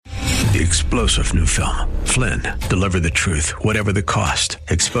The explosive new film, Flynn, deliver the truth, whatever the cost,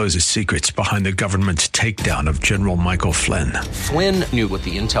 exposes secrets behind the government's takedown of General Michael Flynn. Flynn knew what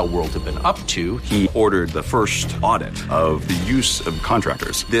the intel world had been up to. He ordered the first audit of the use of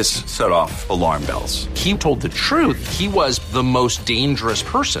contractors. This set off alarm bells. He told the truth. He was the most dangerous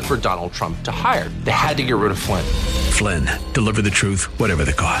person for Donald Trump to hire. They had to get rid of Flynn. Flynn, deliver the truth, whatever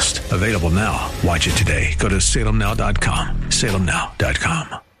the cost. Available now. Watch it today. Go to salemnow.com.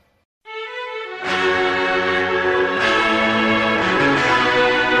 salemnow.com.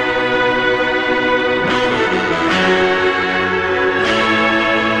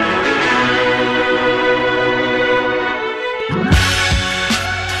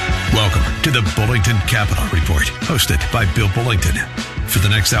 Welcome to the Bullington Capital Report, hosted by Bill Bullington. For the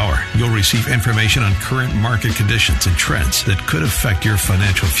next hour, you'll receive information on current market conditions and trends that could affect your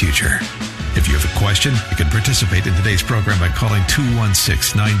financial future. If you have a question, you can participate in today's program by calling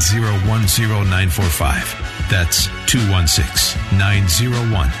 216-901-0945. That's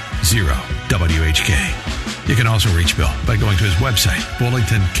 216-901-0WHK. You can also reach Bill by going to his website,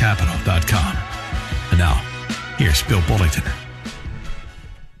 bullingtoncapital.com. And now, here's Bill Bullington.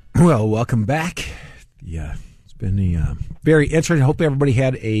 Well, welcome back. Yeah, it's been very interesting. I hope everybody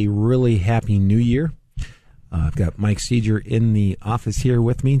had a really happy new year. I've got Mike Seeger in the office here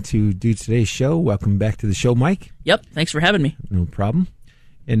with me to do today's show. Welcome back to the show, Mike. Yep, thanks for having me. No problem.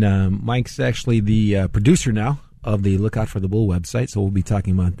 And Mike's actually the producer now of the Look Out for the Bull website, so we'll be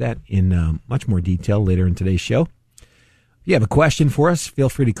talking about that in much more detail later in today's show. If you have a question for us, feel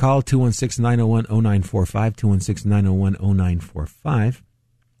free to call 216-901-0945, 216-901-0945.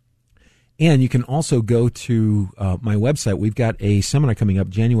 And you can also go to my website. We've got a seminar coming up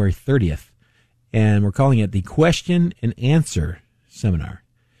January 30th, and we're calling it the Question and Answer Seminar.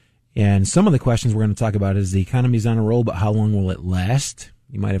 And some of the questions we're going to talk about is the economy's on a roll, but how long will it last?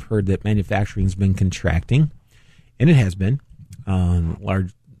 You might have heard that manufacturing has been contracting, and it has been on a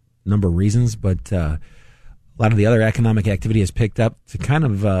large number of reasons, but a lot of the other economic activity has picked up to kind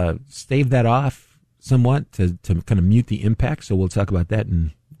of stave that off somewhat, to kind of mute the impact. So we'll talk about that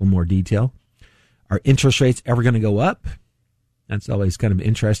in more detail. Are interest rates ever going to go up? That's always kind of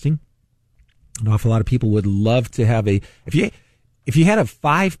interesting. An awful lot of people would love to have if you had a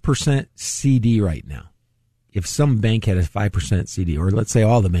 5% CD right now, if some bank had a 5% CD, or let's say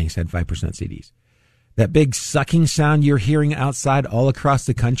all the banks had 5% CDs, that big sucking sound you're hearing outside all across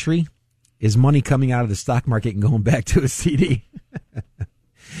the country is money coming out of the stock market and going back to a CD.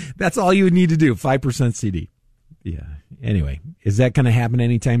 That's all you would need to do, 5% CD. Yeah. Anyway, is that going to happen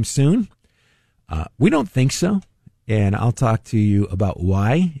anytime soon? We don't think so, and I'll talk to you about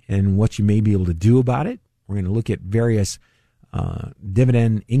why and what you may be able to do about it. We're going to look at various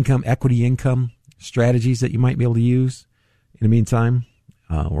dividend income, equity income strategies that you might be able to use in the meantime.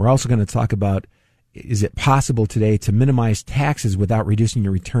 We're also going to talk about, is it possible today to minimize taxes without reducing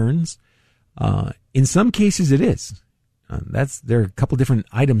your returns? In some cases, it is. There are a couple different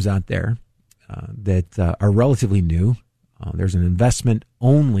items out there that are relatively new. There's an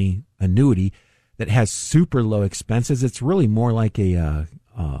investment-only annuity that has super low expenses. It's really more like it's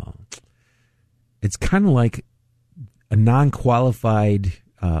kind of like a non-qualified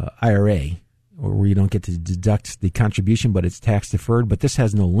IRA, where you don't get to deduct the contribution, but it's tax-deferred, but this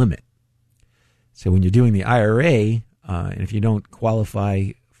has no limit. So when you're doing the IRA, and if you don't qualify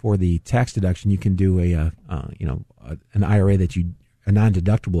for the tax deduction, you can do an IRA a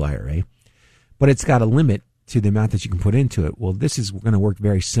non-deductible IRA, but it's got a limit to the amount that you can put into it. Well, this is going to work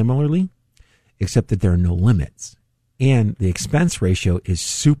very similarly, except that there are no limits. And the expense ratio is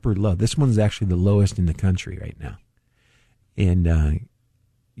super low. This one's actually the lowest in the country right now. And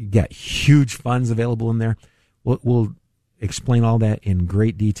you got huge funds available in there. We'll explain all that in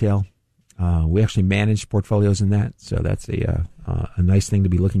great detail. We actually manage portfolios in that, so that's a nice thing to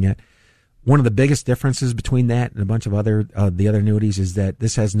be looking at. One of the biggest differences between that and a bunch of the other annuities is that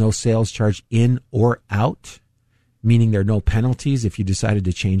this has no sales charge in or out, meaning there are no penalties if you decided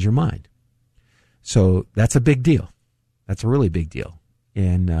to change your mind. So that's a big deal. That's a really big deal.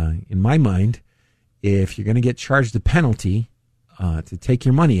 And in my mind, if you're going to get charged a penalty to take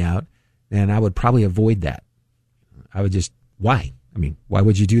your money out, then I would probably avoid that. I would just, why? I mean, why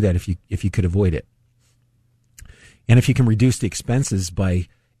would you do that if you could avoid it? And if you can reduce the expenses by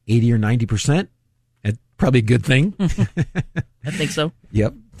 80 or 90%, that's probably a good thing. I think so.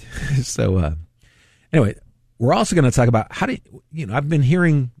 Yep. So anyway, we're also going to talk about I've been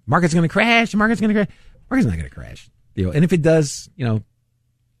hearing market's going to crash, market's not going to crash. And if it does,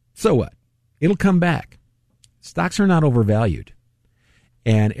 so what? It'll come back. Stocks are not overvalued.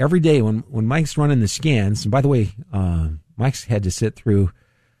 And every day when Mike's running the scans, and by the way, Mike's had to sit through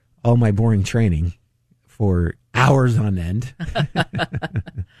all my boring training for hours on end.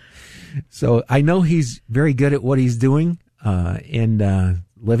 So I know he's very good at what he's doing, and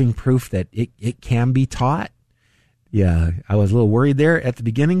living proof that it can be taught. Yeah, I was a little worried there at the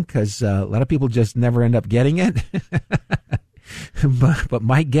beginning because a lot of people just never end up getting it. but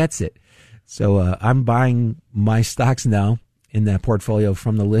Mike gets it. So I'm buying my stocks now in that portfolio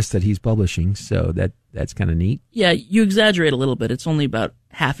from the list that he's publishing. So that's kind of neat. Yeah, you exaggerate a little bit. It's only about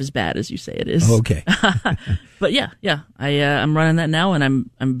half as bad as you say it is. Okay. But yeah, I'm running that now, and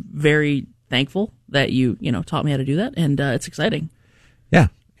I'm very thankful that you taught me how to do that, and it's exciting. Yeah,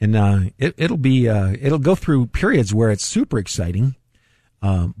 and it'll go through periods where it's super exciting,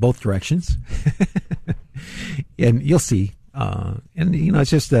 both directions, and you'll see. And it's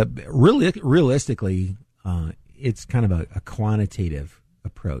just realistically, it's kind of a quantitative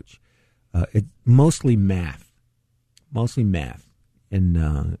approach. It's mostly math,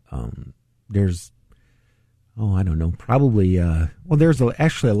 and there's I don't know, probably there's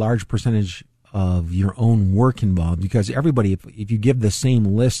actually a large percentage of your own work involved, because everybody, if you give the same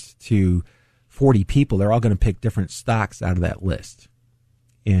list to 40 people, they're all going to pick different stocks out of that list,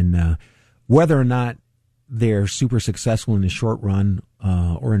 and whether or not they're super successful in the short run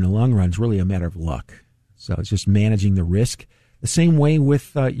or in the long run is really a matter of luck. So it's just managing the risk. The same way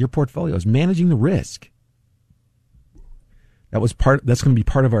with your portfolios, managing the risk. That's going to be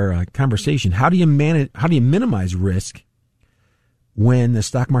part of our conversation. How do you minimize risk when the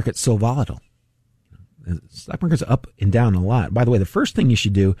stock market's so volatile? The stock market's up and down a lot. By the way, the first thing you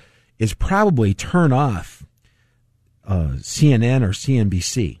should do is probably turn off CNN or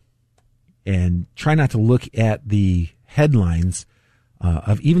CNBC and try not to look at the headlines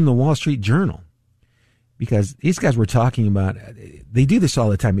of even the Wall Street Journal, because these guys were talking about, they do this all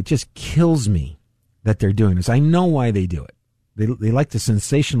the time. It just kills me that they're doing this. I know why they do it. They like to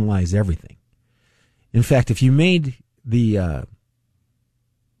sensationalize everything. In fact, if you made the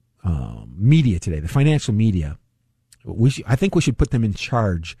media today, the financial media, I think we should put them in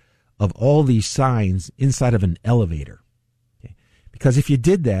charge of all these signs inside of an elevator. Okay? Because if you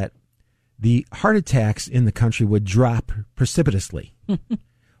did that, the heart attacks in the country would drop precipitously.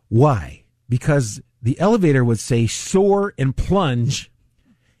 Why? Because the elevator would say soar and plunge,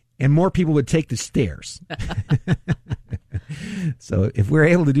 and more people would take the stairs. So if we're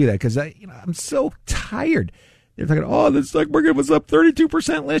able to do that, because I'm so tired. They're talking, the stock market was up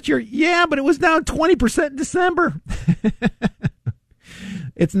 32% last year. Yeah, but it was down 20% in December.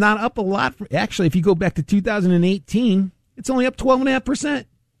 It's not up a lot. Actually, if you go back to 2018, it's only up 12.5%.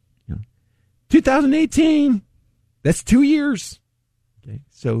 2018, that's 2 years. Okay,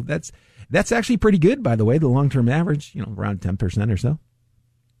 so that's actually pretty good, by the way. The long-term average, around 10% or so.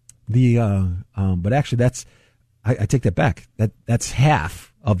 But actually, I take that back. That's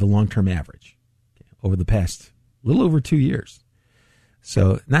half of the long-term average over the past little over 2 years.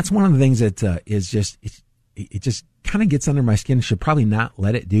 So that's one of the things that is just it just kind of gets under my skin. Should probably not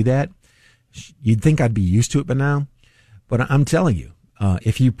let it do that. You'd think I'd be used to it by now, but I'm telling you,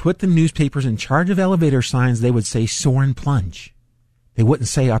 if you put the newspapers in charge of elevator signs, they would say soar and plunge. They wouldn't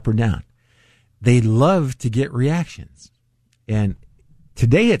say up or down. They love to get reactions, and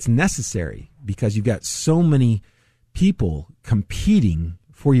today it's necessary because you've got so many people competing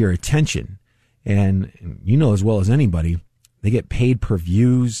for your attention. And you know as well as anybody, they get paid per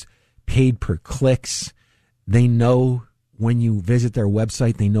views, paid per clicks. They know when you visit their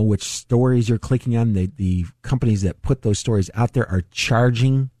website, they know which stories you're clicking on. The companies that put those stories out there are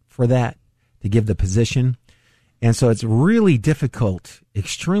charging for that to give the position. And so it's really difficult,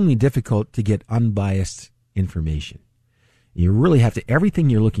 extremely difficult to get unbiased information. You really have to,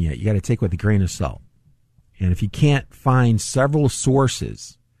 everything you're looking at, you got to take with a grain of salt. And if you can't find several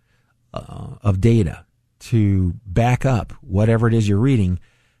sources of data to back up whatever it is you're reading,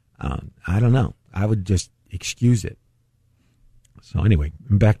 I don't know. I would just excuse it. So anyway,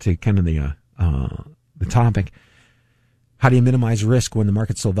 back to kind of the topic. How do you minimize risk when the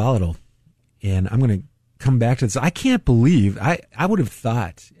market's so volatile? And I'm going to come back to this. I can't believe, I would have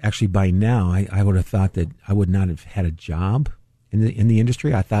thought, actually by now, I would have thought that I would not have had a job in the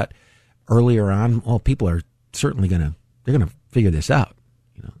industry. I thought earlier on, people are certainly they're going to figure this out,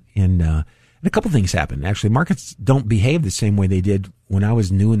 and a couple things happened. Actually, markets don't behave the same way they did when I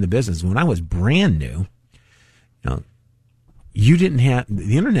was new in the business. When I was brand new, you didn't have,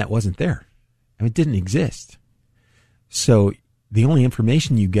 the internet wasn't there. It didn't exist. So the only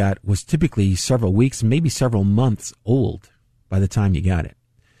information you got was typically several weeks, maybe several months old by the time you got it.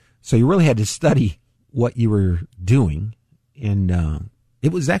 So you really had to study what you were doing. And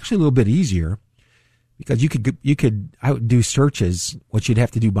it was actually a little bit easier because I would do searches, which you'd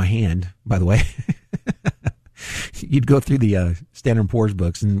have to do by hand, by the way. You'd go through the Standard & Poor's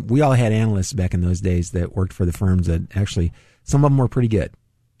books, and we all had analysts back in those days that worked for the firms that actually, some of them were pretty good.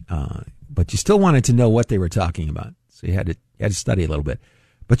 But you still wanted to know what they were talking about. So you had to study a little bit.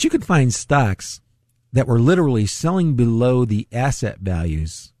 But you could find stocks that were literally selling below the asset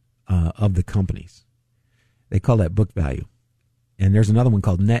values of the companies. They call that book value. And there's another one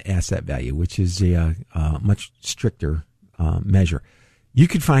called net asset value, which is a much stricter measure. You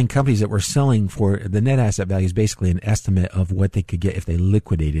could find companies that were selling for the net asset value is basically an estimate of what they could get if they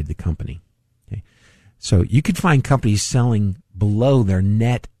liquidated the company. Okay. So you could find companies selling below their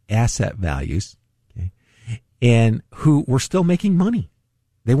net asset values, okay, and who were still making money.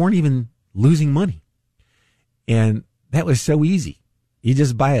 They weren't even losing money. And that was so easy. You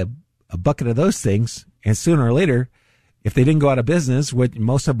just buy a bucket of those things, and sooner or later, if they didn't go out of business, which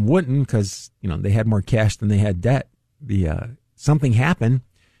most of them wouldn't because, they had more cash than they had debt, something happened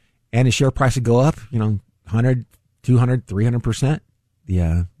and the share price would go up, 100, 200, 300%.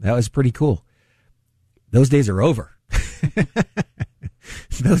 Yeah, that was pretty cool. Those days are over.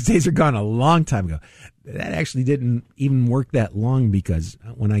 Those days are gone a long time ago. That actually didn't even work that long because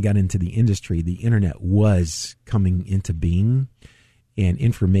when I got into the industry, the internet was coming into being and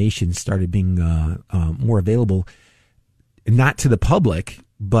information started being more available, not to the public,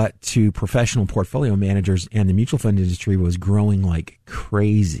 but to professional portfolio managers, and the mutual fund industry was growing like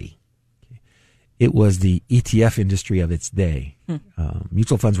crazy. It was the ETF industry of its day.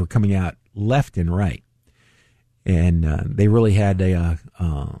 Mutual funds were coming out left and right. And they really had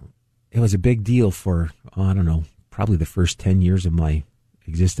it was a big deal for, probably the first 10 years of my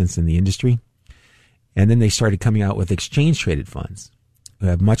existence in the industry. And then they started coming out with exchange-traded funds who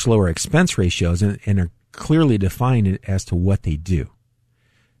have much lower expense ratios and are clearly defined as to what they do.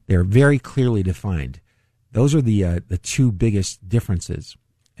 They're very clearly defined. Those are the two biggest differences.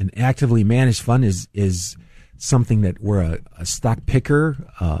 An actively managed fund is something that where a stock picker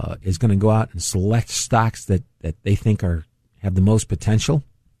is going to go out and select stocks that they think have the most potential.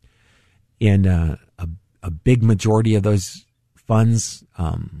 And a big majority of those funds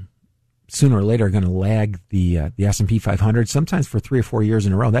sooner or later are going to lag the S&P 500, sometimes for 3 or 4 years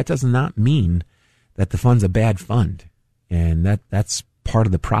in a row. That does not mean that the fund's a bad fund. And that's part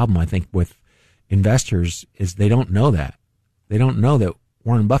of the problem, I think, with investors is they don't know that. They don't know that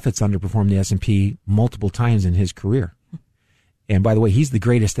Warren Buffett's underperformed the S&P multiple times in his career. And by the way, he's the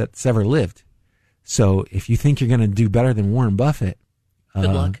greatest that's ever lived. So if you think you're going to do better than Warren Buffett,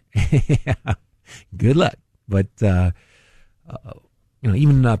 good luck. Yeah, good luck. But,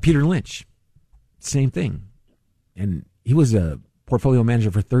 even Peter Lynch, same thing. And he was a portfolio manager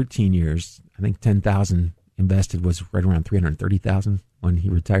for 13 years. I think 10,000 invested was right around 330,000 when he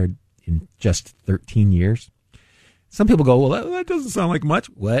retired in just 13 years. Some people go, well, that doesn't sound like much.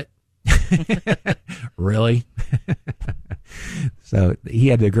 What? Really? So he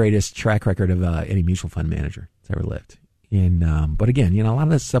had the greatest track record of any mutual fund manager that's ever lived. And but again, a lot of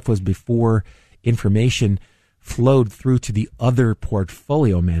this stuff was before information flowed through to the other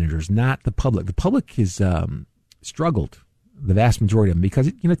portfolio managers, not the public. The public has struggled, the vast majority of them, because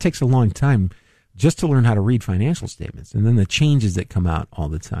it takes a long time just to learn how to read financial statements, and then the changes that come out all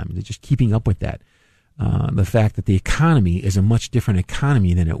the time. They're just keeping up with that. The fact that the economy is a much different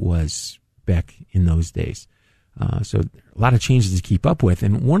economy than it was back in those days. So a lot of changes to keep up with.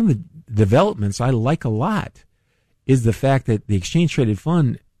 And one of the developments I like a lot is the fact that the exchange traded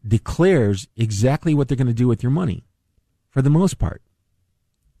fund declares exactly what they're going to do with your money for the most part.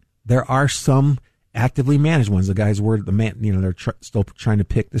 There are some actively managed ones. The guys were they're still trying to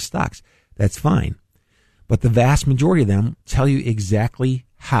pick the stocks. That's fine. But the vast majority of them tell you exactly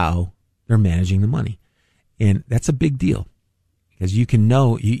how they're managing the money. And that's a big deal because you can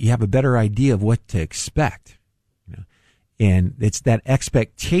know, you have a better idea of what to expect. And it's that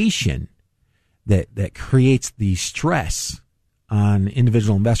expectation that creates the stress on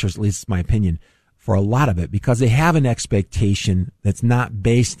individual investors, at least it's my opinion, for a lot of it, because they have an expectation that's not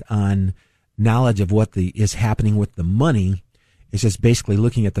based on knowledge of what is happening with the money. It's just basically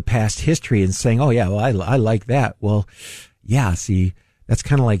looking at the past history and saying, oh, yeah, well, I like that. Well, yeah, see, that's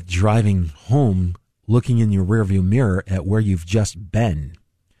kind of like driving home, looking in your rearview mirror at where you've just been.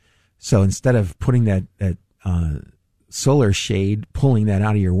 So instead of putting that solar shade, pulling that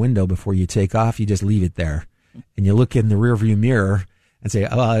out of your window before you take off, you just leave it there. And you look in the rearview mirror and say,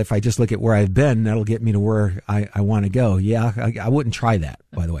 oh, if I just look at where I've been, that'll get me to where I want to go. Yeah, I wouldn't try that,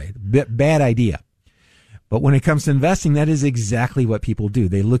 by the way. Bad idea. But when it comes to investing, that is exactly what people do.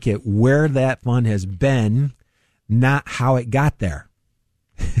 They look at where that fund has been, not how it got there.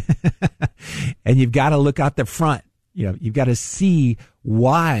 And you've got to look out the front. You've got to see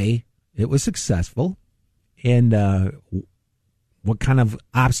why it was successful and what kind of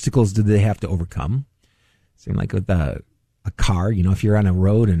obstacles did they have to overcome. Seems like with a car, if you're on a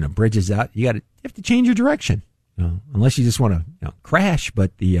road and a bridge is out, you have to change your direction, unless you just want to crash.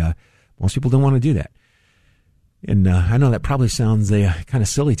 But most people don't want to do that. And I know that probably sounds kind of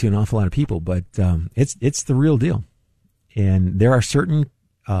silly to an awful lot of people, but it's the real deal. And there are certain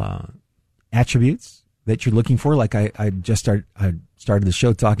attributes that you're looking for. Like I started the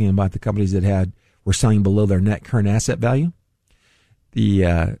show talking about the companies that were selling below their net current asset value.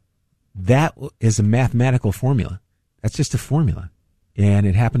 That is a mathematical formula. That's just a formula. And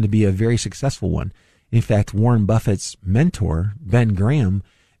it happened to be a very successful one. In fact, Warren Buffett's mentor, Ben Graham,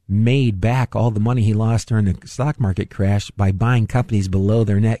 made back all the money he lost during the stock market crash by buying companies below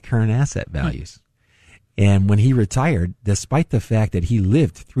their net current asset values. And when he retired, despite the fact that he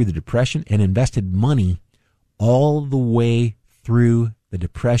lived through the Depression and invested money all the way through the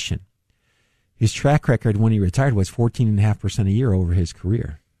Depression, his track record when he retired was 14.5% a year over his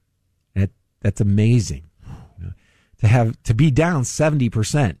career. That's amazing. To be down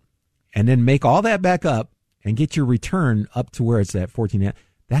 70% and then make all that back up and get your return up to where it's at 14.5%,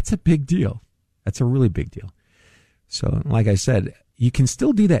 that's a big deal. That's a really big deal. So, like I said, you can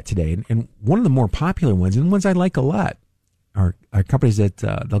still do that today. And one of the more popular ones, and ones I like a lot, are companies that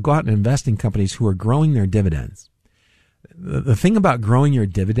they'll go out and invest in companies who are growing their dividends. The thing about growing your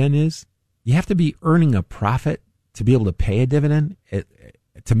dividend is you have to be earning a profit to be able to pay a dividend,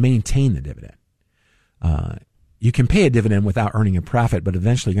 to maintain the dividend. You can pay a dividend without earning a profit, but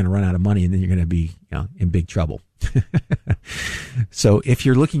eventually you're going to run out of money and then you're going to be in big trouble. So if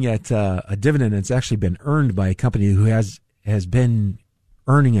you're looking at a dividend that's actually been earned by a company who has been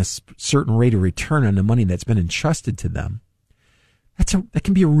earning a certain rate of return on the money that's been entrusted to them, that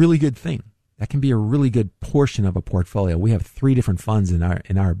can be a really good thing. That can be a really good portion of a portfolio. We have 3 different funds in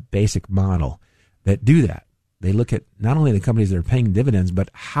our basic model that do that. They look at not only the companies that are paying dividends,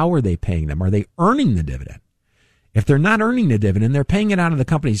 but how are they paying them? Are they earning the dividend? If they're not earning the dividend, they're paying it out of the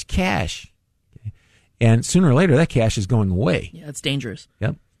company's cash. Okay? And sooner or later, that cash is going away. Yeah, it's dangerous.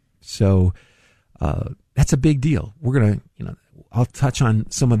 Yep. So that's a big deal. We're going to, I'll touch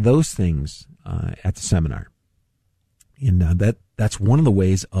on some of those things at the seminar. And that's one of the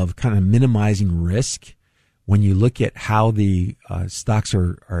ways of kind of minimizing risk when you look at how the stocks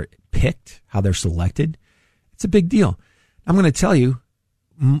are picked, how they're selected. It's a big deal. I'm going to tell you,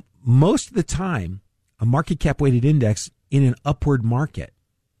 most of the time, a market cap weighted index in an upward market,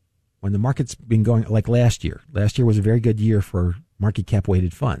 when the market's been going like last year was a very good year for market cap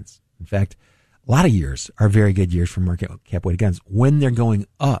weighted funds. In fact, a lot of years are very good years for market cap weighted funds when they're going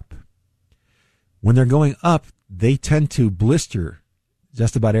up. When they're going up, they tend to blister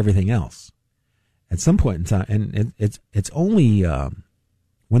just about everything else at some point in time. And it's only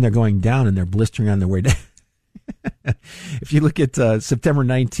when they're going down and they're blistering on their way down. If you look at September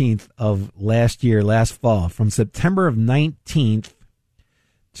 19th of last fall, from September of 19th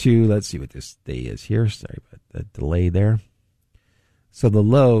to, let's see what this day is here. Sorry about the delay there. So the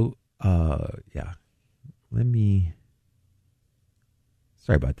low, sorry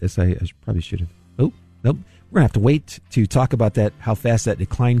about this. I probably should have. Oh, nope. We're going to have to wait to talk about that, how fast that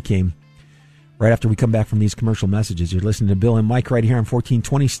decline came, right after we come back from these commercial messages. You're listening to Bill and Mike right here on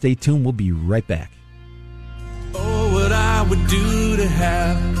 1420. Stay tuned. We'll be right back. Oh, what I would do to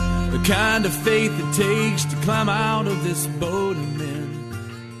have the kind of faith it takes to climb out of this boat and then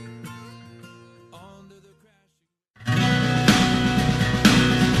onto the crash.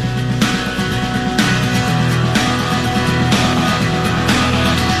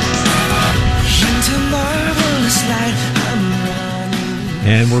 Into marvelous light, I'm running.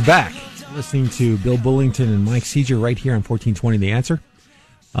 And we're back listening to Bill Bullington and Mike Seeger right here on 1420 The Answer.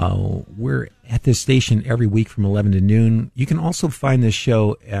 We're at this station every week from 11 to noon. You can also find this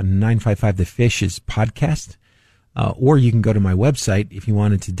show on 955 The Fish's podcast, or you can go to my website if you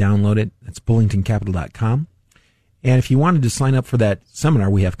wanted to download it. That's bullingtoncapital.com. And if you wanted to sign up for that seminar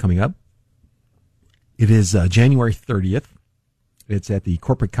we have coming up, it is January 30th. It's at the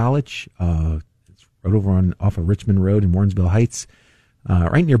Corporate College. It's right over off of Richmond Road in Warrensville Heights,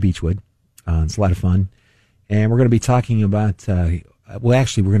 right near Beechwood. It's a lot of fun. And we're going to be talking about... we're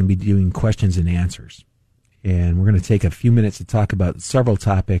going to be doing questions and answers. And we're going to take a few minutes to talk about several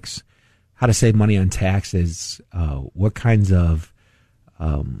topics: how to save money on taxes, what kinds of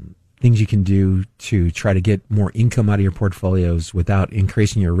things you can do to try to get more income out of your portfolios without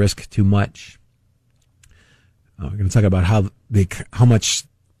increasing your risk too much. We're going to talk about how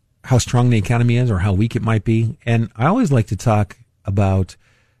strong the economy is or how weak it might be. And I always like to talk about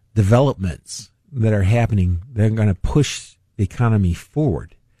developments that are happening that are going to push the economy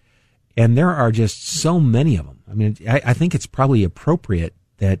forward. And there are just so many of them. I mean, I think it's probably appropriate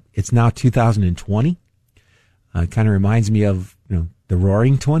that it's now 2020. It kind of reminds me of, the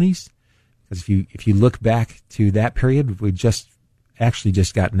Roaring '20s. Because if you look back to that period, we just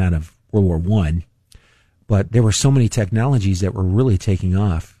gotten out of World War I. But there were so many technologies that were really taking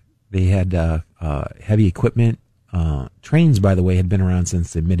off. They had heavy equipment. Trains, by the way, had been around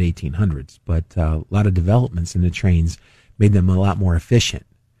since the mid-1800s. But a lot of developments in the trains made them a lot more efficient.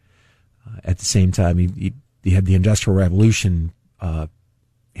 At the same time, you had the Industrial Revolution.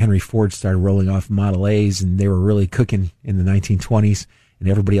 Henry Ford started rolling off Model A's, and they were really cooking in the 1920s, and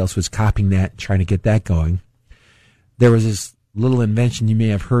everybody else was copying that, trying to get that going. There was this little invention you may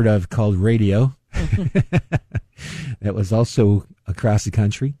have heard of called radio that was also across the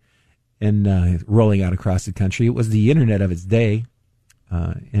country and rolling out across the country. It was the internet of its day,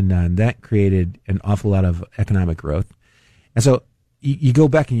 and that created an awful lot of economic growth. And so you go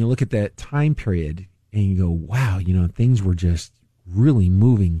back and you look at that time period and you go, wow, things were just really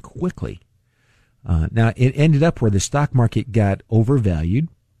moving quickly. Now, it ended up where the stock market got overvalued.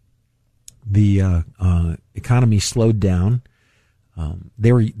 The economy slowed down.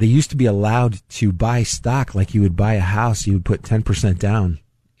 They used to be allowed to buy stock like you would buy a house. You would put 10% down,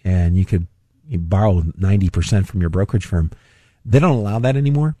 and you could borrow 90% from your brokerage firm. They don't allow that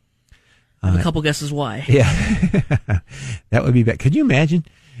anymore. I have a couple guesses why. Yeah, that would be bad. Could you imagine?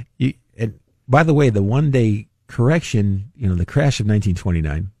 And by the way, the one-day correction, the crash of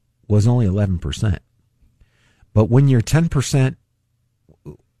 1929 was only 11%. But when you're 10%,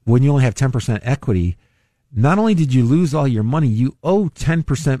 when you only have 10% equity, not only did you lose all your money, you owe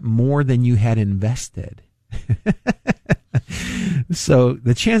 10% more than you had invested. So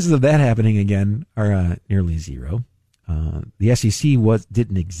the chances of that happening again are nearly zero. The SEC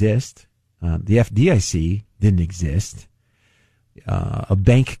didn't exist. The FDIC didn't exist. A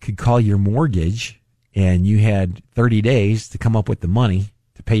bank could call your mortgage, and you had 30 days to come up with the money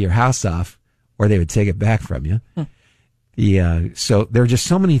to pay your house off, or they would take it back from you. So there are just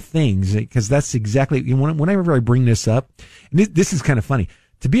so many things, because that's exactly, whenever I bring this up, and this is kind of funny.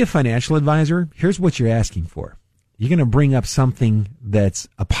 To be a financial advisor, here's what you're asking for. You're going to bring up something that's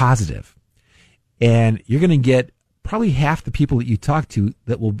a positive, and you're going to get probably half the people that you talk to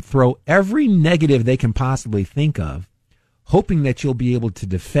that will throw every negative they can possibly think of, hoping that you'll be able to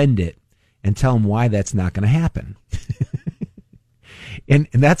defend it and tell them why that's not going to happen. And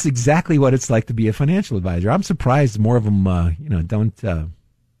that's exactly what it's like to be a financial advisor. I'm surprised more of them, don't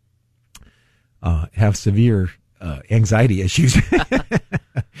have severe anxiety issues.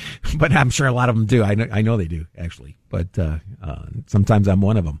 But I'm sure a lot of them do. I know they do, actually. But sometimes I'm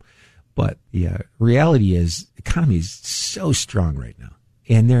one of them. But the reality is, the economy is so strong right now,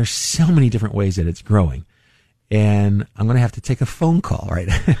 and there's so many different ways that it's growing. And I'm going to have to take a phone call, right?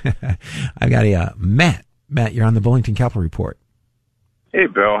 I've got a Matt. Matt, you're on the Bullington Capital Report. Hey,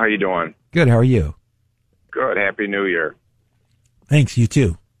 Bill. How you doing? Good. How are you? Good. Happy New Year. Thanks. You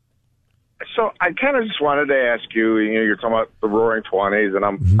too. So I kind of just wanted to ask you, you're talking about the Roaring '20s, and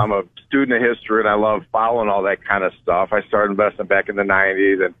I'm a student of history, and I love following all that kind of stuff. I started investing back in the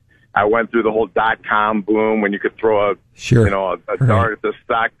 '90s, and I went through the whole .com boom when you could throw a dart at the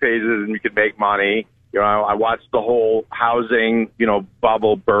stock pages and you could make money. I watched the whole housing,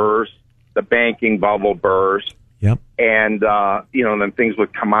 bubble burst, the banking bubble burst. Yep. And, then things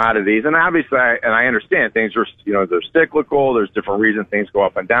with commodities. And obviously, I understand things are, they're cyclical. There's different reasons things go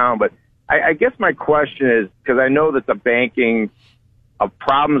up and down. But I guess my question is, because I know that the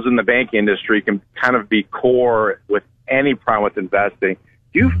problems in the banking industry can kind of be core with any problem with investing.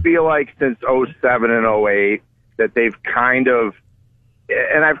 Do you feel like since 2007 and 2008 that they've kind of,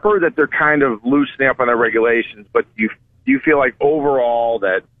 and I've heard that they're kind of loosening up on their regulations, but do you feel like overall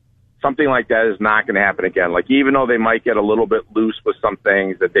that something like that is not going to happen again? Like, even though they might get a little bit loose with some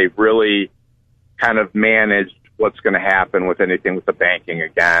things, that they've really kind of managed what's going to happen with anything with the banking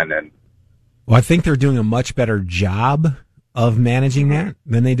again? And well, I think they're doing a much better job of managing that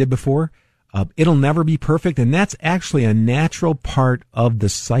than they did before. It'll never be perfect, and that's actually a natural part of the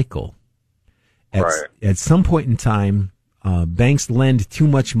cycle. At some point in time, banks lend too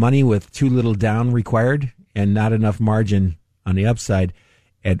much money with too little down required and not enough margin on the upside.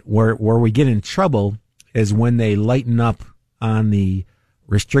 And where we get in trouble is when they lighten up on the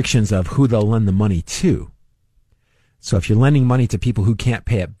restrictions of who they'll lend the money to. So if you're lending money to people who can't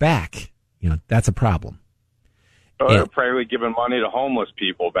pay it back, that's a problem. Oh, they're probably giving money to homeless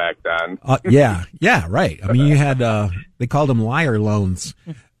people back then. Yeah, right. I mean, you had, they called them liar loans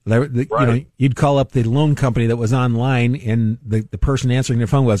You know, you'd call up the loan company that was online, and the person answering their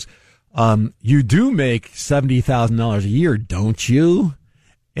phone was, you do make $70,000 a year, don't you?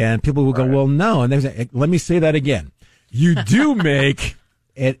 And people would go, well, no. And they say, let me say that again. You do make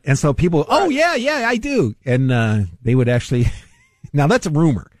it. And so people, oh, yeah, I do. And they would actually, now that's a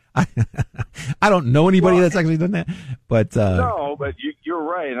rumor. I don't know anybody that's actually done that. But no, but you're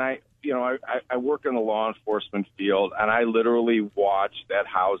right. And I work in the law enforcement field, and I literally watched that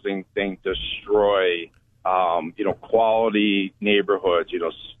housing thing destroy, quality neighborhoods,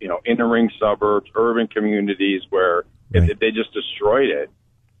 inner ring suburbs, urban communities where they just destroyed it,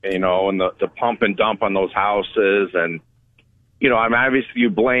 and the pump and dump on those houses. And, obviously you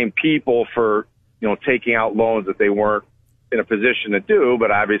blame people for, taking out loans that they weren't in a position to do,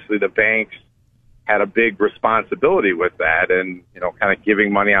 but obviously the banks had a big responsibility with that, and kind of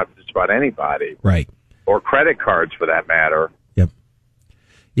giving money out to just about anybody, right? Or credit cards for that matter. Yep.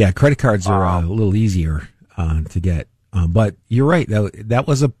 Yeah, credit cards are a little easier to get, but you're right. That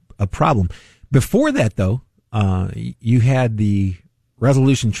was a problem. Before that, though, you had the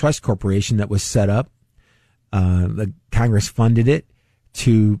Resolution Trust Corporation that was set up. The Congress funded it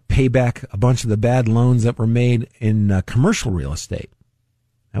to pay back a bunch of the bad loans that were made in commercial real estate.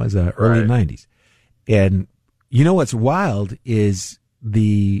 That was early 90s. And what's wild is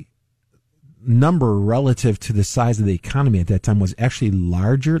the number relative to the size of the economy at that time was actually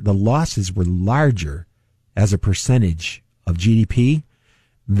larger. The losses were larger as a percentage of GDP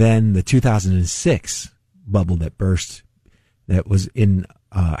than the 2006 bubble that burst that was in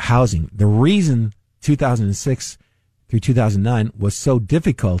housing. The reason 2006 through 2009 was so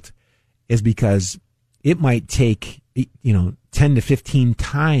difficult is because it might take 10 to 15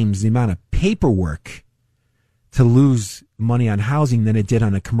 times the amount of paperwork to lose money on housing than it did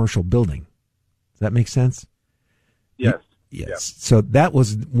on a commercial building. Does that make sense? Yes. Yes. Yep. So that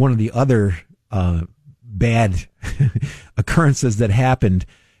was one of the other bad occurrences that happened.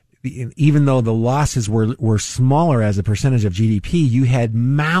 Even though the losses were smaller as a percentage of GDP, you had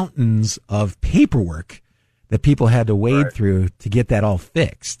mountains of paperwork that people had to wade through to get that all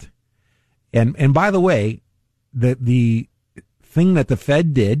fixed. And by the way, the thing that the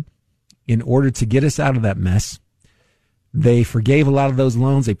Fed did in order to get us out of that mess, they forgave a lot of those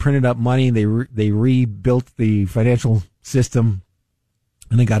loans. They printed up money. They rebuilt the financial system,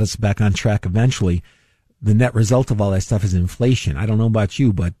 and they got us back on track eventually. The net result of all that stuff is inflation. I don't know about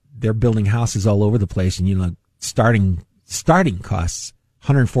you, but they're building houses all over the place, and starting costs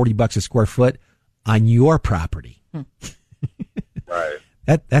 $140 a square foot on your property. Right.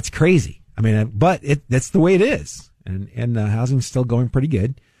 That's crazy. I mean, but that's the way it is, and housing's still going pretty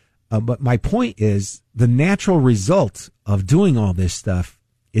good. But my point is, the natural result of doing all this stuff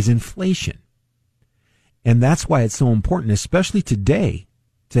is inflation, and that's why it's so important, especially today,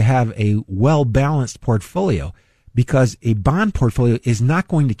 to have a well-balanced portfolio, because a bond portfolio is not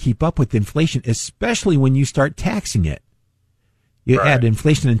going to keep up with inflation, especially when you start taxing it. You add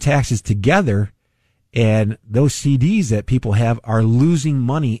inflation and taxes together, and those CDs that people have are losing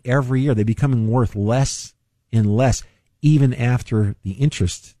money every year. They're becoming worth less and less, even after the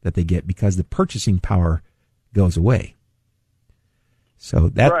interest that they get, because the purchasing power goes away. So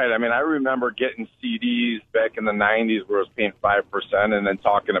that right. I mean, I remember getting CDs back in the 90s where I was paying 5%, and then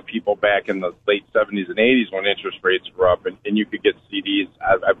talking to people back in the late 70s and 80s when interest rates were up, and you could get CDs,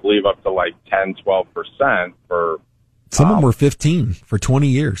 I believe, up to like 10, 12% for... Some of them were 15 for 20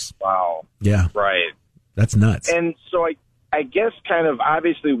 years. Wow. Yeah. Right. That's nuts. And so I guess kind of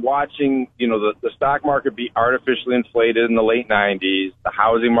obviously watching, the stock market be artificially inflated in the late 90s, the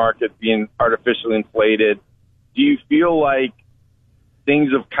housing market being artificially inflated, do you feel like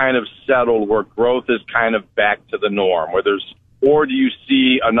things have kind of settled where growth is kind of back to the norm, or do you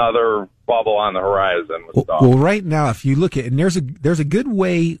see another bubble on the horizon with stuff? Well, right now, if you look at, and there's a good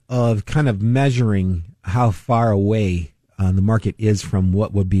way of kind of measuring how far away the market is from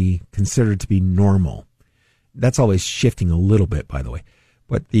what would be considered to be normal. That's always shifting a little bit, by the way.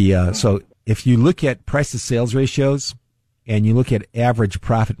 But so if you look at price to sales ratios and you look at average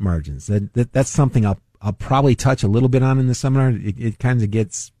profit margins, that's something I'll probably touch a little bit on in the seminar. It kind of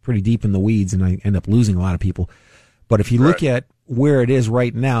gets pretty deep in the weeds, and I end up losing a lot of people. But if you look at where it is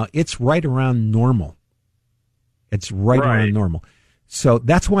right now, it's right around normal. It's right around normal. So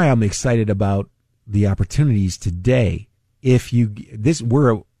that's why I'm excited about the opportunities today.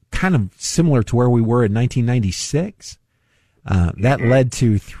 We're kind of similar to where we were in 1996. That led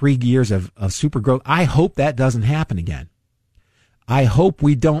to 3 years of super growth. I hope that doesn't happen again. I hope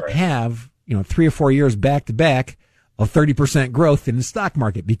we don't have 3 or 4 years back to back of 30% growth in the stock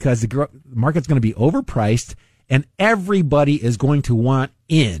market, because the market's going to be overpriced and everybody is going to want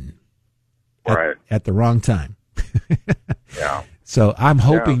in at the wrong time. Yeah. So I'm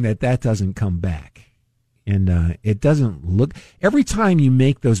hoping that doesn't come back. And it doesn't look... Every time you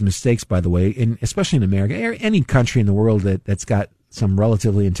make those mistakes, by the way, and especially in America, any country in the world that's got some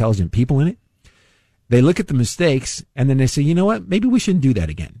relatively intelligent people in it, they look at the mistakes and then they say, you know what, maybe we shouldn't do that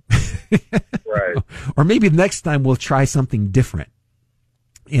again. Right. Or maybe next time we'll try something different.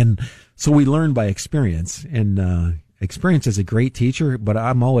 And so we learn by experience. And experience is a great teacher, but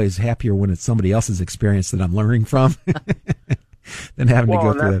I'm always happier when it's somebody else's experience that I'm learning from than having to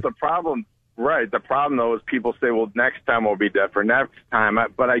go through that's that. the problem. Right. The problem, though, is people say, well, next time will be different. Next time.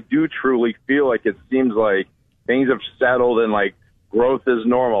 But I do truly feel like it seems like things have settled and, like, growth is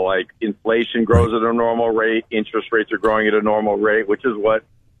normal. Like, inflation grows at a normal rate. Interest rates are growing at a normal rate, which is what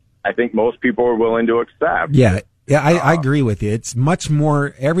I think most people are willing to accept. Yeah. Yeah, I agree with you. It's much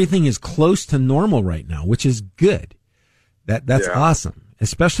more, everything is close to normal right now, which is good. That's awesome.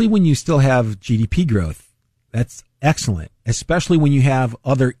 Especially when you still have GDP growth. That's excellent. Especially when you have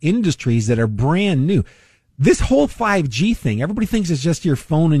other industries that are brand new. This whole 5G thing, everybody thinks it's just your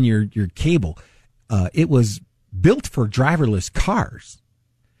phone and your cable. It was built for driverless cars.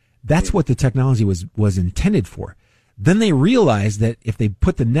 That's what the technology was intended for. Then they realized that if they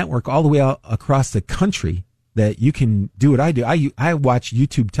put the network all the way out across the country, that you can do what I do. I watch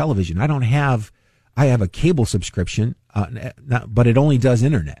YouTube television. I have a cable subscription, but it only does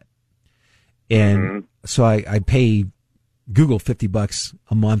internet. And so I pay Google $50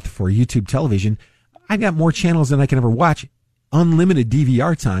 a month for YouTube television. I got more channels than I can ever watch. Unlimited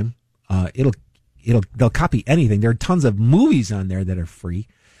DVR time. They'll copy anything. There are tons of movies on there that are free.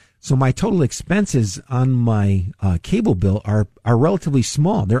 So my total expenses on my cable bill are relatively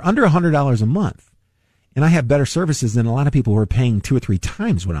small. They're under $100 a month. And I have better services than a lot of people who are paying 2 or 3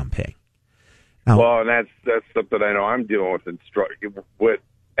 times what I'm paying. Now, well, and that's something I know I'm dealing with.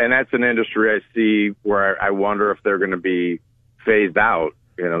 And that's an industry I see where I wonder if they're going to be phased out,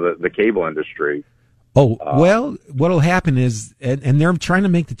 the cable industry. Oh, well, what'll happen is, and they're trying to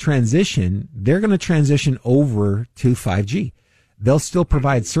make the transition, they're going to transition over to 5G. They'll still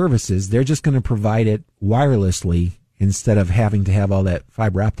provide services. They're just going to provide it wirelessly instead of having to have all that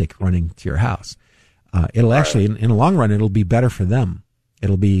fiber optic running to your house. It'll actually, in the long run, it'll be better for them.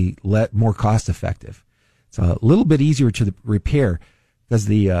 It'll be more cost effective. It's a little bit easier to repair because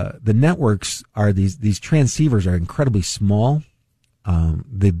the networks are these transceivers are incredibly small.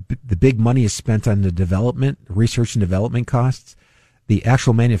 The big money is spent on the development, research and development costs. The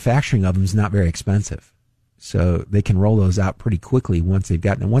actual manufacturing of them is not very expensive. So they can roll those out pretty quickly once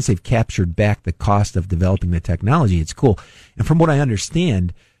they've captured back the cost of developing the technology. It's cool. And from what I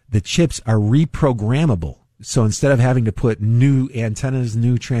understand, the chips are reprogrammable. So instead of having to put new antennas,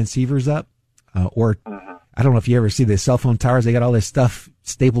 new transceivers up, I don't know if you ever see the cell phone towers, they got all this stuff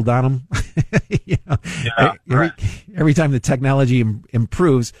stapled on them. Every time the technology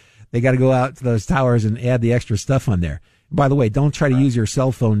improves, they got to go out to those towers and add the extra stuff on there. By the way, don't try to use your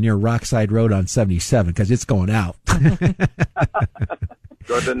cell phone near Rockside Road on 77 because it's going out. Good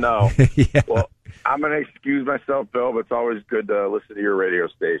to know. Yeah. Well, I'm going to excuse myself, Bill, but it's always good to listen to your radio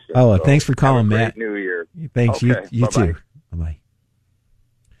station. Oh, so thanks for calling, Matt. New Year. Thanks. Okay, you too. Bye-bye.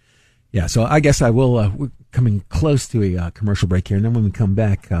 Yeah, so I guess we're coming close to a commercial break here, and then when we come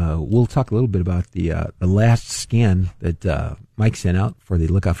back, we'll talk a little bit about the last scan that Mike sent out for the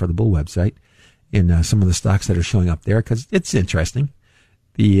Look Out for the Bull website and some of the stocks that are showing up there, because it's interesting.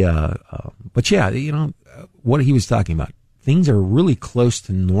 But yeah, what he was talking about, things are really close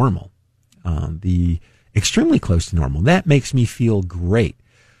to normal. Extremely close to normal. That makes me feel great,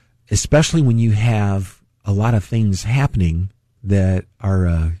 especially when you have a lot of things happening that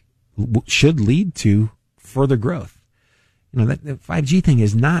are should lead to further growth. That the 5G thing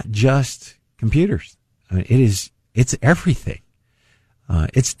is not just computers. It's everything.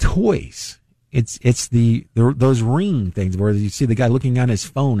 It's toys. It's those ring things where you see the guy looking on his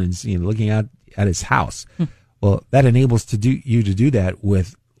phone and looking out at his house. Well, that enables you to do that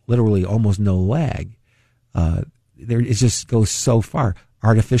with literally almost no lag. It just goes so far.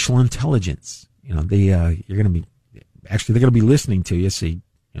 Artificial intelligence. They're going to be listening to you. See,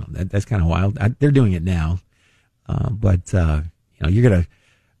 that's kind of wild. They're doing it now, but you're going to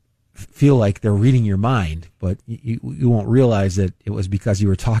feel like they're reading your mind, but you won't realize that it was because you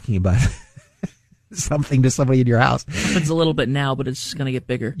were talking about something to somebody in your house. It happens a little bit now, but it's going to get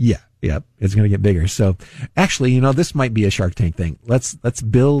bigger. Yeah, it's going to get bigger. So actually, this might be a Shark Tank thing. Let's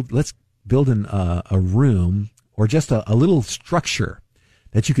build a room or just a little structure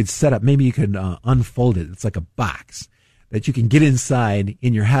that you could set up. Maybe you could unfold it. It's like a box that you can get inside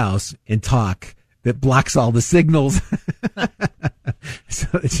in your house and talk that blocks all the signals so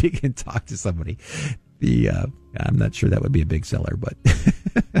that you can talk to somebody. I'm not sure that would be a big seller, but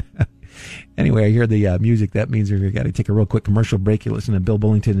anyway, I hear the music. That means we've got to take a real quick commercial break. You're listening to Bill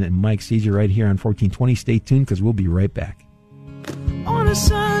Bullington and Mike Seeger right here on 1420. Stay tuned because we'll be right back. On a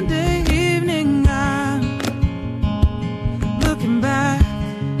Sunday evening, I'm looking back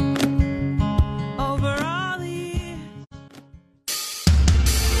over all the years.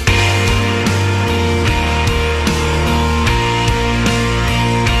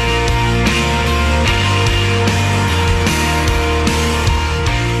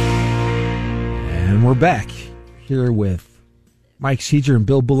 And we're back here with Mike Seeger and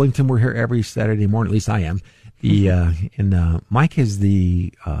Bill Bullington. We're here every Saturday morning, at least I am. Mike is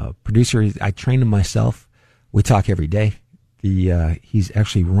the producer. I trained him myself. We talk every day. He's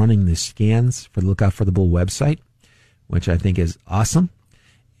actually running the scans for the Look Out for the Bull website, which I think is awesome.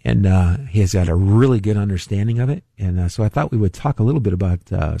 And he has got a really good understanding of it. And so I thought we would talk a little bit about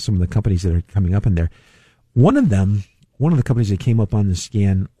some of the companies that are coming up in there. One of the companies that came up on the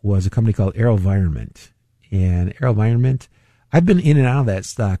scan was a company called AeroVironment. And AeroVironment, I've been in and out of that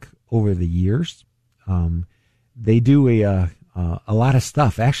stock over the years. They do a lot of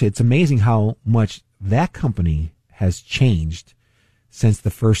stuff. Actually, it's amazing how much that company has changed since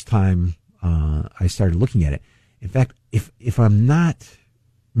the first time I started looking at it. In fact, if I'm not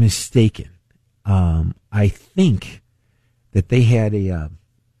mistaken, I think that they had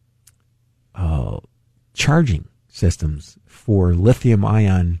charging systems for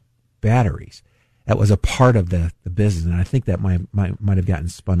lithium-ion batteries. That was a part of the business, and I think that might have gotten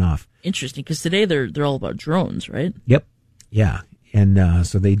spun off. Interesting, because today they're all about drones, right? Yep. Yeah. And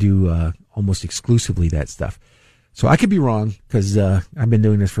so they do almost exclusively that stuff. So I could be wrong because I've been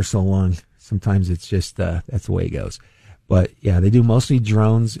doing this for so long. Sometimes it's just that's the way it goes. But, yeah, they do mostly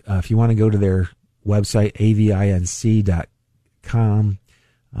drones. If you want to go to their website, avinc.com,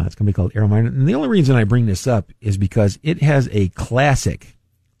 it's going to be called AeroVironment. And the only reason I bring this up is because it has a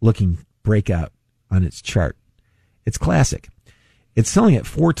classic-looking breakout on its chart. It's classic. It's selling at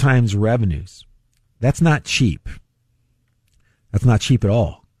 4 times revenues. That's not cheap. That's not cheap at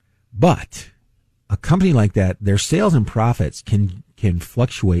all. But a company like that, their sales and profits can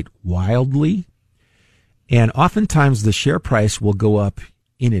fluctuate wildly. And oftentimes the share price will go up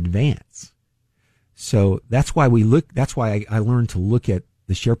in advance. So that's why I learned to look at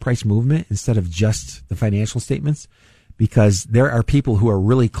the share price movement instead of just the financial statements, because there are people who are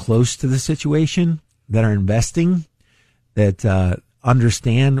really close to the situation that are investing, that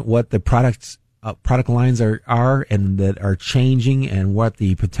understand what the product lines are and that are changing and what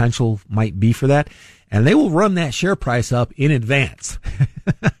the potential might be for that. And they will run that share price up in advance.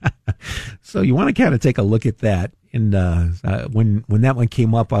 So you want to kind of take a look at that. And when that one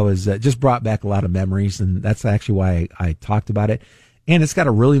came up, I was just brought back a lot of memories, and that's actually why I talked about it. And it's got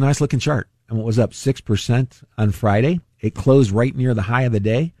a really nice looking chart. And it was up 6% on Friday. It closed right near the high of the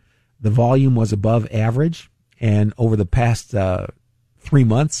day. The volume was above average. And over the past 3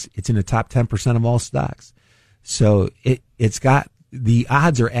 months, it's in the top 10% of all stocks. So it's got, the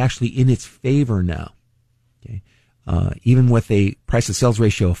odds are actually in its favor now. Okay. Even with a price to sales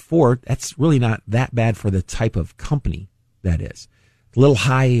ratio of 4, that's really not that bad for the type of company that is. A little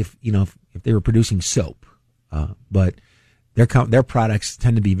high if they were producing soap. But their products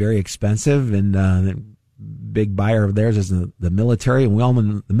tend to be very expensive, and the big buyer of theirs is the military, and we all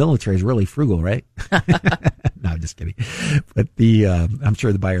know the military is really frugal, right? No, I'm just kidding. But I'm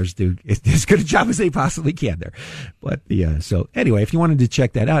sure the buyers do as good a job as they possibly can there. But so anyway, if you wanted to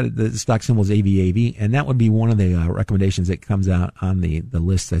check that out, the stock symbol is AVAV, and that would be one of the recommendations that comes out on the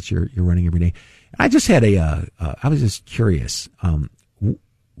list that you're running every day. I just had I was just curious,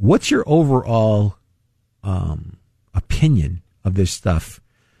 what's your overall opinion of this stuff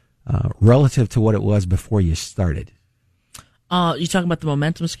relative to what it was before you started? You talking about the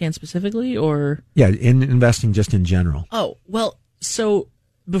momentum scan specifically, or? Yeah, in investing just in general. Oh, well, so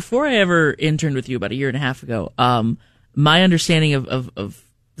before I ever interned with you about a year and a half ago, my understanding of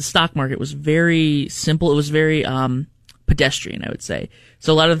the stock market was very simple. It was very pedestrian, I would say.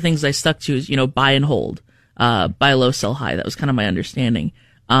 So a lot of the things I stuck to is, buy and hold, buy low, sell high. That was kind of my understanding.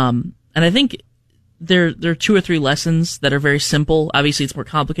 And I think there are 2 or 3 lessons that are very simple. Obviously, it's more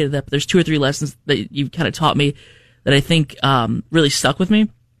complicated than that, but there's 2 or 3 lessons that you've kind of taught me that I think really stuck with me.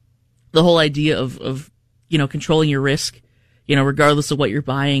 The whole idea of controlling your risk, regardless of what you're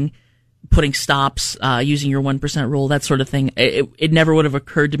buying, putting stops, using your 1% rule, that sort of thing. It never would have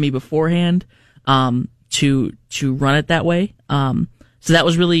occurred to me beforehand to run it that way. So that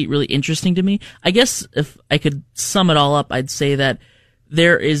was really, really interesting to me. I guess if I could sum it all up, I'd say that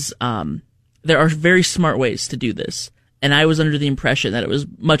there is there are very smart ways to do this, and I was under the impression that it was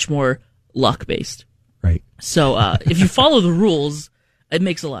much more luck-based. Right. So if you follow the rules, it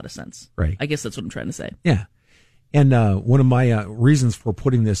makes a lot of sense. Right. I guess that's what I'm trying to say. Yeah. And one of my reasons for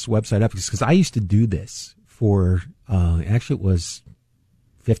putting this website up is because I used to do this for, actually it was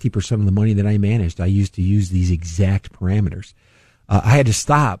 50% of the money that I managed. I used to use these exact parameters. I had to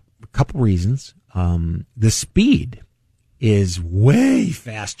stop a couple reasons. The speed is way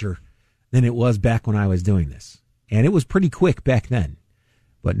faster than it was back when I was doing this. And it was pretty quick back then.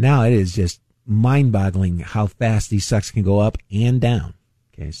 But now it is just mind-boggling how fast these sucks can go up and down.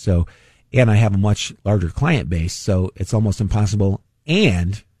 Okay, so, and I have a much larger client base, so it's almost impossible.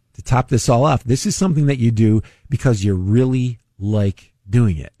 And to top this all off, this is something that you do because you really like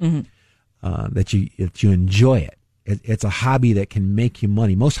doing it, that you enjoy it. It's a hobby that can make you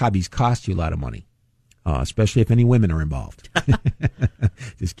money. Most hobbies cost you a lot of money, especially if any women are involved.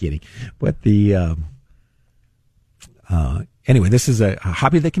 Just kidding. But anyway, this is a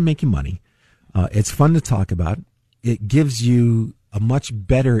hobby that can make you money. It's fun to talk about. It gives you a much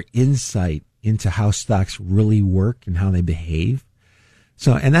better insight into how stocks really work and how they behave.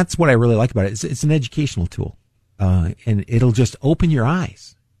 So, and that's what I really like about it. It's an educational tool, and it'll just open your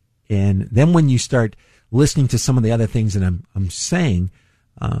eyes. And then when you start listening to some of the other things that I'm saying,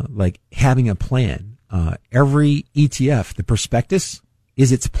 like having a plan, every ETF, the prospectus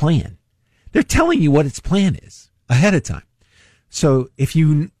is its plan. They're telling you what its plan is ahead of time. So if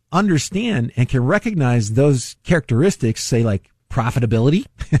you understand and can recognize those characteristics, say like profitability,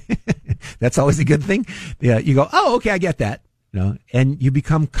 that's always a good thing. Yeah, you go, oh, okay, I get that. And you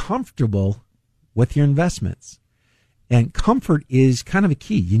become comfortable with your investments. And comfort is kind of a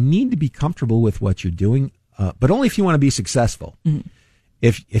key. You need to be comfortable with what you're doing, but only if you want to be successful. Mm-hmm.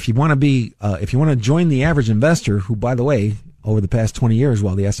 If you want to be, if you want to join the average investor, who, by the way, over the past 20 years,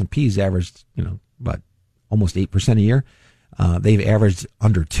 while the S&P's averaged, about almost 8% a year, they've averaged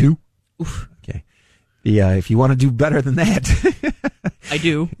under 2. Oof. Okay. If you want to do better than that, I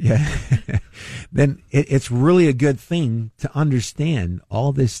do. Yeah. Then it's really a good thing to understand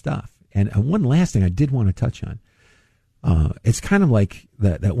all this stuff. And one last thing I did want to touch on. It's kind of like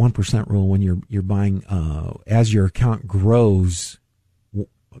that 1% rule when you're buying, as your account grows,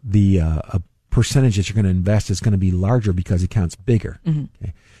 the a percentage that you're going to invest is going to be larger because the account's bigger. Mm-hmm.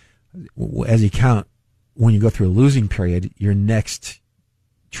 Okay? As you count, when you go through a losing period, your next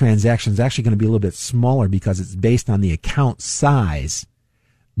transaction is actually going to be a little bit smaller because it's based on the account size,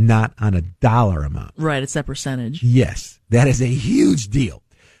 not on a dollar amount. Right, it's that percentage. Yes, that is a huge deal.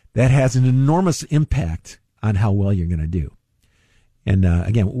 That has an enormous impact on how well you're going to do. And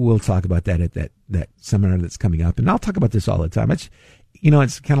again, we'll talk about that at that seminar that's coming up. And I'll talk about this all the time. It's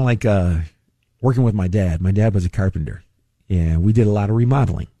kind of like working with my dad. My dad was a carpenter, and we did a lot of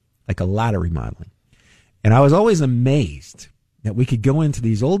remodeling. And I was always amazed that we could go into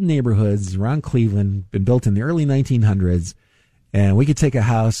these old neighborhoods around Cleveland, been built in the early 1900s, and we could take a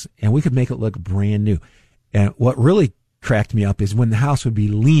house and we could make it look brand new. And what really cracked me up is when the house would be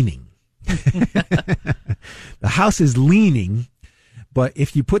leaning. The house is leaning, but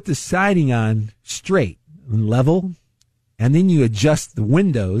if you put the siding on straight and level, and then you adjust the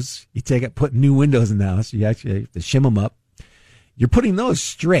windows, put new windows in the house, you actually have to shim them up. You're putting those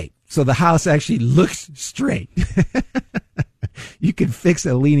straight, so the house actually looks straight. You can fix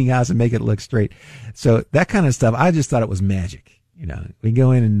a leaning house and make it look straight. So that kind of stuff, I just thought it was magic. We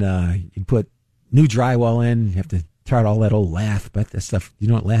go in and you put new drywall in. You have to tear out all that old lath, but that stuff. You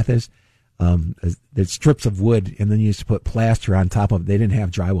know what lath is? There's strips of wood, and then you used to put plaster on top of it. They didn't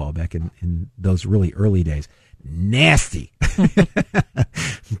have drywall back in those really early days. Nasty.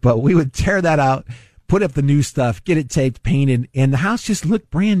 But we would tear that out, put up the new stuff, get it taped, painted, and the house just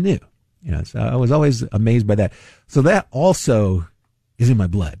looked brand new. So I was always amazed by that. So that also is in my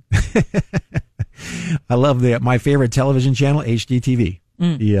blood. I love my favorite television channel, HDTV.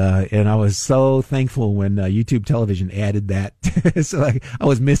 Yeah, and I was so thankful when YouTube television added that. So I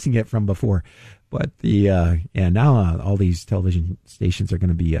was missing it from before. But now all these television stations are going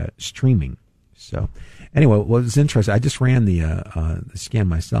to be streaming. So anyway, what was interesting, I just ran the scan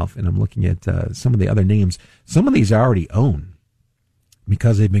myself, and I'm looking at some of the other names. Some of these I already own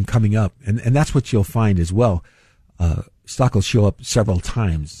because they've been coming up, and that's what you'll find as well. Stock will show up several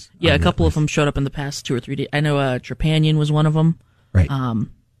times. Yeah, a couple of them showed up in the past 2 or 3 days. I know Trepanion was one of them. Right.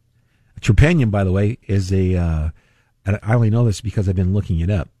 Trepanion, by the way, is I only know this because I've been looking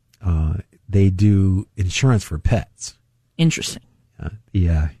it up. They do insurance for pets. Interesting.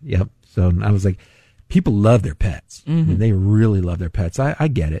 Yep. So I was like, people love their pets. Mm-hmm. I mean, they really love their pets. I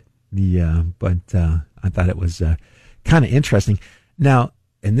get it. But I thought it was kind of interesting. Now,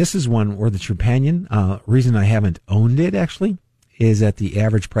 and this is one where the Trupanion, reason I haven't owned it actually, is that the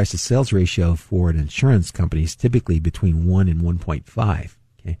average price to sales ratio for an insurance company is typically between 1 and 1.5.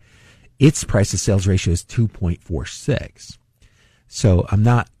 Okay. Its price to sales ratio is 2.46. So I'm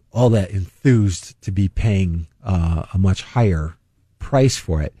not all that enthused to be paying a much higher price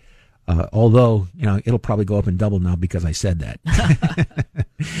for it. Although, it'll probably go up and double now because I said that.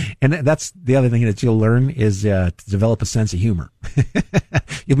 And that's the other thing that you'll learn is to develop a sense of humor.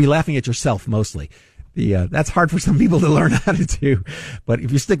 You'll be laughing at yourself mostly. That's hard for some people to learn how to do, but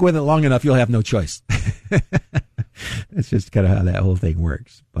if you stick with it long enough, you'll have no choice. That's just kind of how that whole thing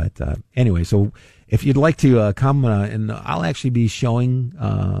works. But anyway, so if you'd like to come, and I'll actually be showing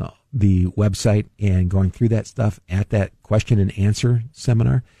the website and going through that stuff at that question and answer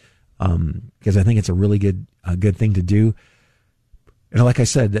seminar, because I think it's a really good thing to do. And like I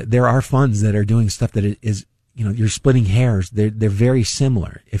said, there are funds that are doing stuff that is, you're splitting hairs. They're very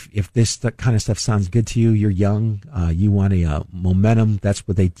similar. If this kind of stuff sounds good to you, you're young, you want a momentum. That's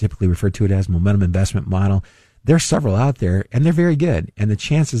what they typically refer to it as, momentum investment model. There's several out there, and they're very good. And the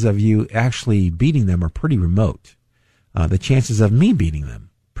chances of you actually beating them are pretty remote. The chances of me beating them,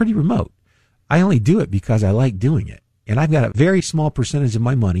 pretty remote. I only do it because I like doing it. And I've got a very small percentage of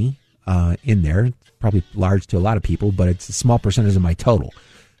my money in there. It's probably large to a lot of people, but it's a small percentage of my total.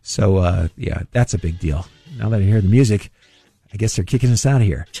 So, that's a big deal. Now that I hear the music, I guess they're kicking us out of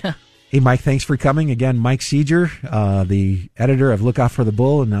here. Hey, Mike, thanks for coming. Again, Mike Seeger, the editor of Look Out for the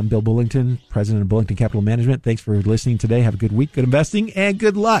Bull, and I'm Bill Bullington, president of Bullington Capital Management. Thanks for listening today. Have a good week, good investing, and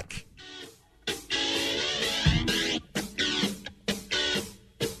good luck.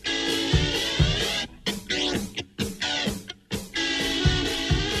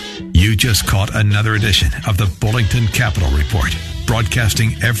 You just caught another edition of the Bullington Capital Report,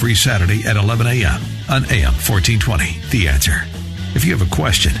 broadcasting every Saturday at 11 a.m. on AM 1420, The Answer. If you have a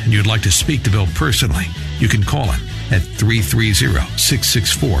question and you'd like to speak to Bill personally, you can call him at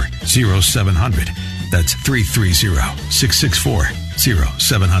 330-664-0700. That's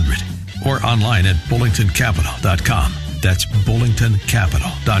 330-664-0700. Or online at bullingtoncapital.com. That's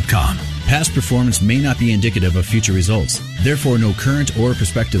bullingtoncapital.com. Past performance may not be indicative of future results. Therefore, no current or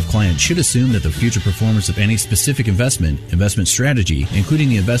prospective client should assume that the future performance of any specific investment strategy, including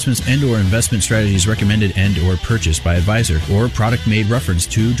the investments and or investment strategies recommended and or purchased by advisor, or product made reference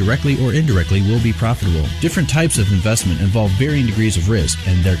to directly or indirectly will be profitable. Different types of investment involve varying degrees of risk,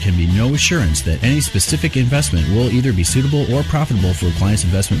 and there can be no assurance that any specific investment will either be suitable or profitable for a client's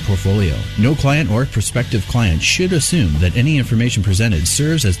investment portfolio. No client or prospective client should assume that any information presented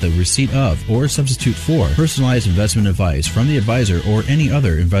serves as the receipt of or substitute for personalized investment advice from the advisor or any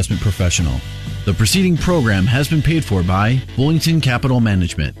other investment professional. The preceding program has been paid for by Bullington Capital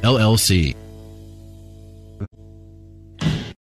Management, LLC.